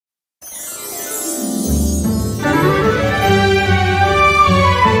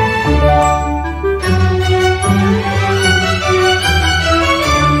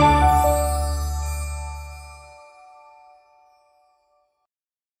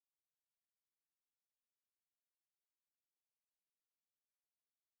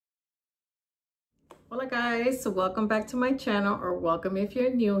Hola guys, so welcome back to my channel, or welcome if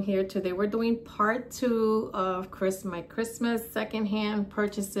you're new here. Today we're doing part 2 of my Christmas secondhand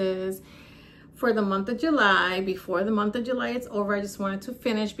purchases for the month of July. Before the month of July is over, I just wanted to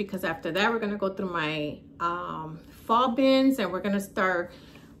finish because after that we're going to go through my fall bins and we're going to start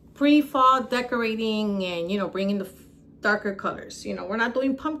pre-fall decorating and bringing the darker colors. We're not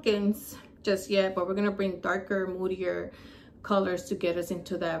doing pumpkins just yet, but we're going to bring darker, moodier colors to get us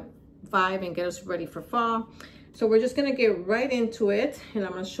into that vibe and get us ready for fall. So we're just gonna get right into it, and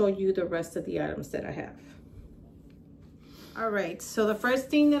I'm gonna show you the rest of the items that I have. All right, so the first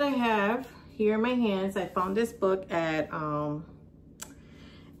thing that I have here in my hands, I found this book at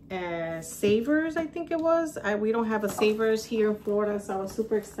Savers, I think it was. We don't have a Savers here in Florida, so I was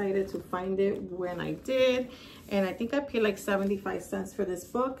super excited to find it when I did. And I think I paid like 75 cents for this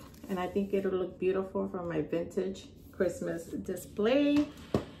book, and I think it'll look beautiful for my vintage Christmas display.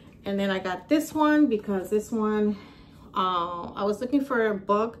 And then I got this one because this one, I was looking for a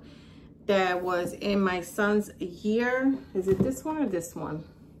book that was in my son's year. Is it this one or this one?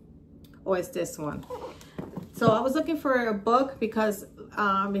 Oh, it's this one. So I was looking for a book because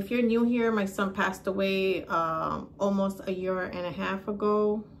if you're new here, my son passed away almost a year and a half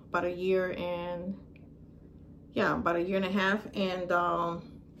ago, about a year and a half. And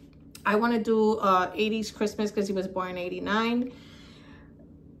I want to do 80s Christmas because he was born in 89.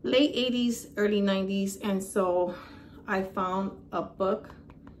 Late 80s, early 90s, and so I found a book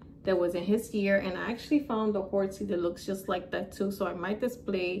that was in his year, and I actually found the horsey that looks just like that too, so I might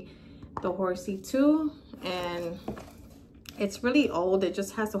display the horsey too. And it's really old. It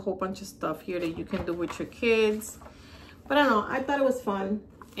just has a whole bunch of stuff here that you can do with your kids, but I don't know, I thought it was fun,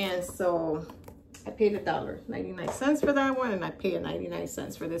 and so I paid $1.99 for that one, and I paid 99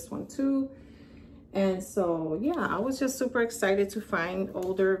 cents for this one too. And so, yeah, I was just super excited to find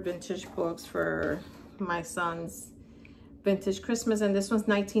older vintage books for my son's vintage Christmas. And this one's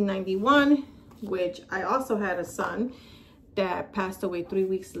 1991, which I also had a son that passed away 3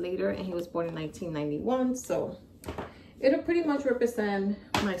 weeks later, and he was born in 1991. So it'll pretty much represent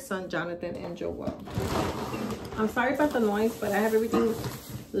my son, Jonathan and Joel. I'm sorry about the noise, but I have everything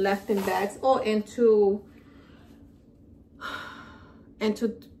left in bags. Oh, and to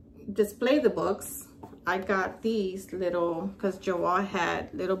display the books, I got these little, because Joel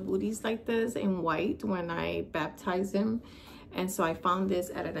had little booties like this in white when I baptized him, and so I found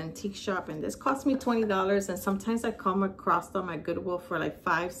this at an antique shop, and this cost me $20, and sometimes I come across them at Goodwill for like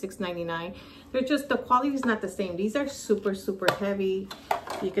 $5-$6.99. They're just, the quality is not the same. These are super heavy.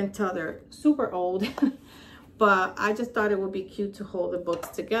 You can tell they're super old but I just thought it would be cute to hold the books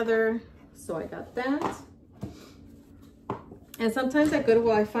together, so I got that. And sometimes at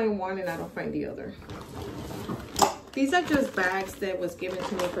Goodwill, I find one and I don't find the other. These are just bags that was given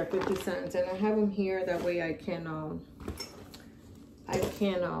to me for 50 cents. And I have them here. That way I can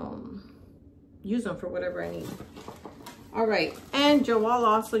use them for whatever I need. All right. And Joel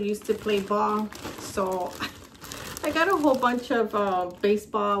also used to play ball. So I got a whole bunch of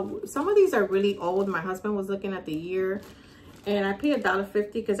baseball. Some of these are really old. My husband was looking at the year. And I paid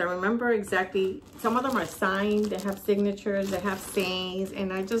 $1.50 because I remember exactly, some of them are signed, they have signatures, they have sayings,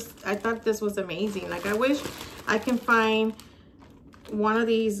 and I thought this was amazing. Like, I wish I can find one of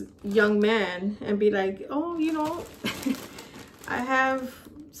these young men and be like, oh, I have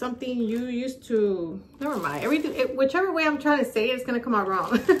something you used to, never mind. Whichever way I'm trying to say it, it's gonna come out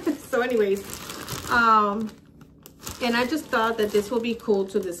wrong. So anyways, and I just thought that this would be cool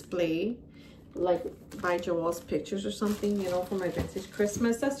to display, like by Joel's pictures or something, for my vintage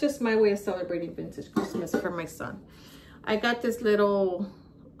Christmas. That's just my way of celebrating vintage Christmas for my son. I got this little,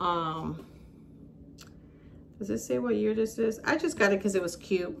 does it say what year this is? I just got it because it was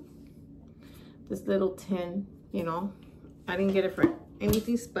cute. This little tin, I didn't get it for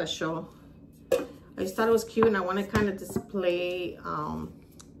anything special. I just thought it was cute, and I want to kind of display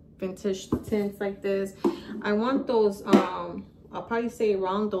vintage tins like this. I want those, I'll probably say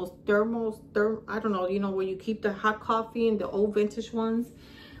around those thermals, I don't know, where you keep the hot coffee and the old vintage ones,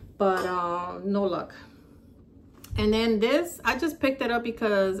 but no luck. And then this, I just picked it up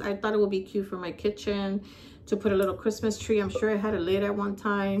because I thought it would be cute for my kitchen to put a little Christmas tree. I'm sure it had a lid at one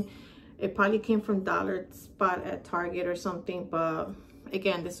time. It probably came from Dollar Spot at Target or something, but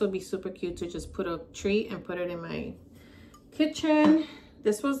again, this would be super cute to just put a tree and put it in my kitchen.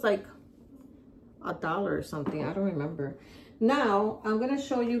 This was like $1 or something, I don't remember. Now, I'm going to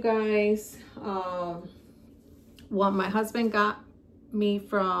show you guys what my husband got me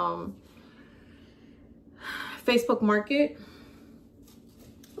from Facebook Market.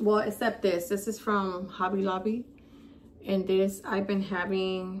 Well, except this. This is from Hobby Lobby. And this, I've been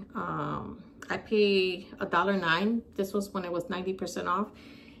having, I pay $1.09. This was when it was 90% off.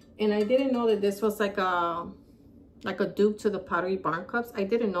 And I didn't know that this was like a dupe to the Pottery Barn cups. I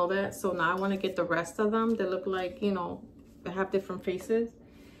didn't know that. So now I want to get the rest of them. They look like, you know, they have different faces.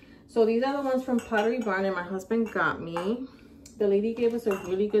 So these are the ones from Pottery Barn and my husband got me. The lady gave us a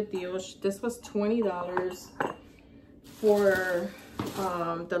really good deal. This was $20 for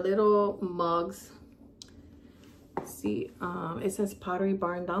the little mugs. See, it says Pottery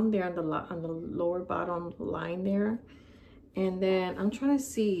Barn down there on the lower bottom line there. And then I'm trying to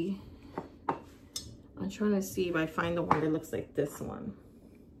see if I find the one that looks like this one.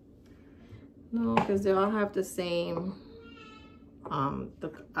 No, because they all have the same,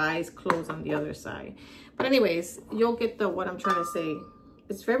 the eyes closed on the other side. But anyways, you'll get what I'm trying to say.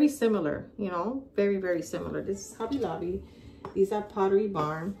 It's very similar, you know, very, very similar. This is Hobby Lobby. These are Pottery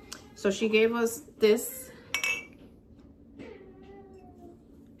Barn. So she gave us this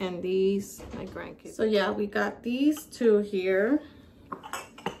and these, my grandkids. So yeah, we got these two here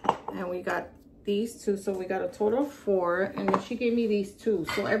and we got these two. So we got a total of 4, and then she gave me these 2.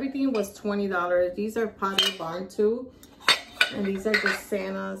 So everything was $20. These are Pottery Barn too. And these are just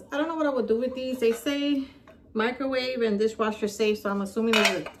Santas. I don't know what I would do with these. They say microwave and dishwasher safe. So I'm assuming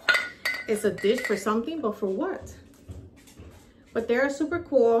it's a dish for something, but for what? But they're super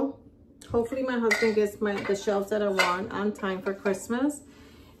cool. Hopefully my husband gets the shelves that I want on time for Christmas.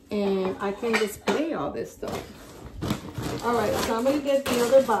 And I can display all this stuff. All right, so I'm gonna get the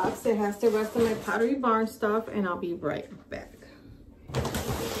other box that has the rest of my Pottery Barn stuff, and I'll be right back.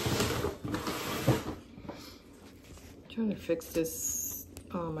 Trying to fix this.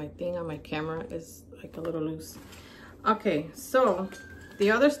 My thing on my camera is like a little loose. Okay, so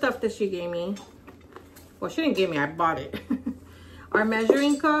the other stuff that she gave me, well, she didn't give me, I bought it, are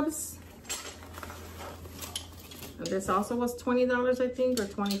measuring cups. And this also was $20, I think, or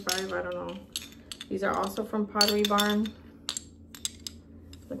 $25, I don't know. These are also from Pottery Barn.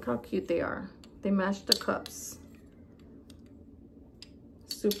 Look how cute they are. They match the cups.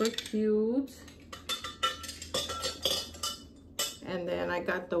 Super cute. And then I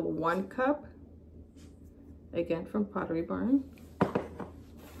got the 1 cup, again from Pottery Barn.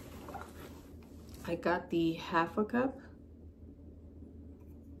 I got the 1/2 cup.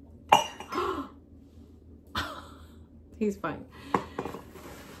 He's fine.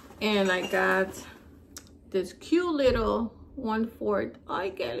 And I got this cute little 1/4.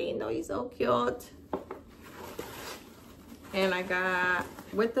 Ay, qué lindo, he's so cute. And I got,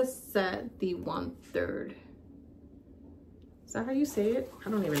 with the set, the 1/3. Is that how you say it? I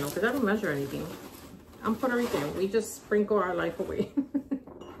don't even know, because I don't measure anything. I'm Puerto Rican. We just sprinkle our life away.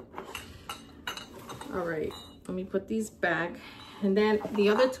 All right, let me put these back. And then the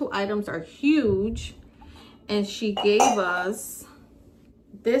other 2 items are huge. And she gave us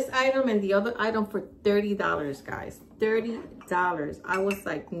this item and the other item for $30, guys. $30. I was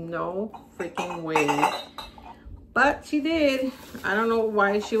like, no freaking way. But she did. I don't know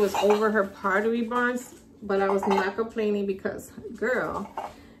why she was over her Pottery Barns, but I was not complaining because, girl,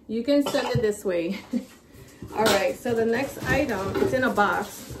 you can send it this way. All right, so the next item, it's in a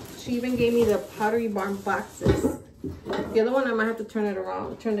box. She even gave me the Pottery Barn boxes. The other one, I might have to turn it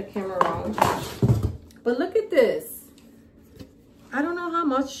around, turn the camera around. But look at this. I don't know how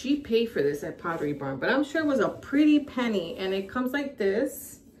much she paid for this at Pottery Barn, but I'm sure it was a pretty penny. And it comes like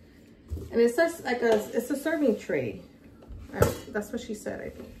this. And it says like it's a serving tray. That's what she said, I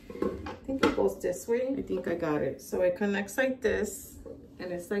think. I think it goes this way. I think I got it. So it connects like this.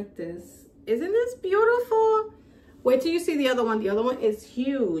 And it's like this. Isn't this beautiful? Wait till you see the other one. The other one is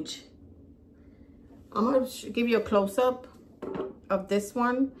huge. I'm going to give you a close-up of this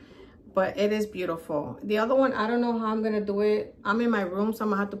one. But it is beautiful. The other one, I don't know how I'm gonna do it. I'm in my room, so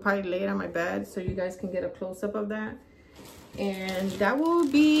I'm gonna have to probably lay it on my bed so you guys can get a close-up of that. And that will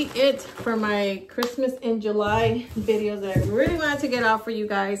be it for my Christmas in July videos that I really wanted to get out for you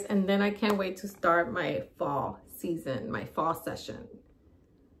guys. And then I can't wait to start my fall season, my fall session.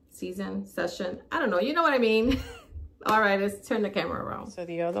 Session, I don't know, you know what I mean. All right, let's turn the camera around. So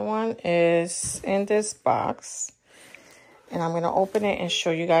the other one is in this box. And I'm going to open it and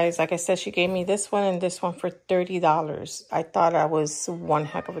show you guys. Like I said, she gave me this one and this one for $30. I thought that was one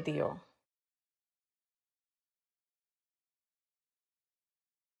heck of a deal.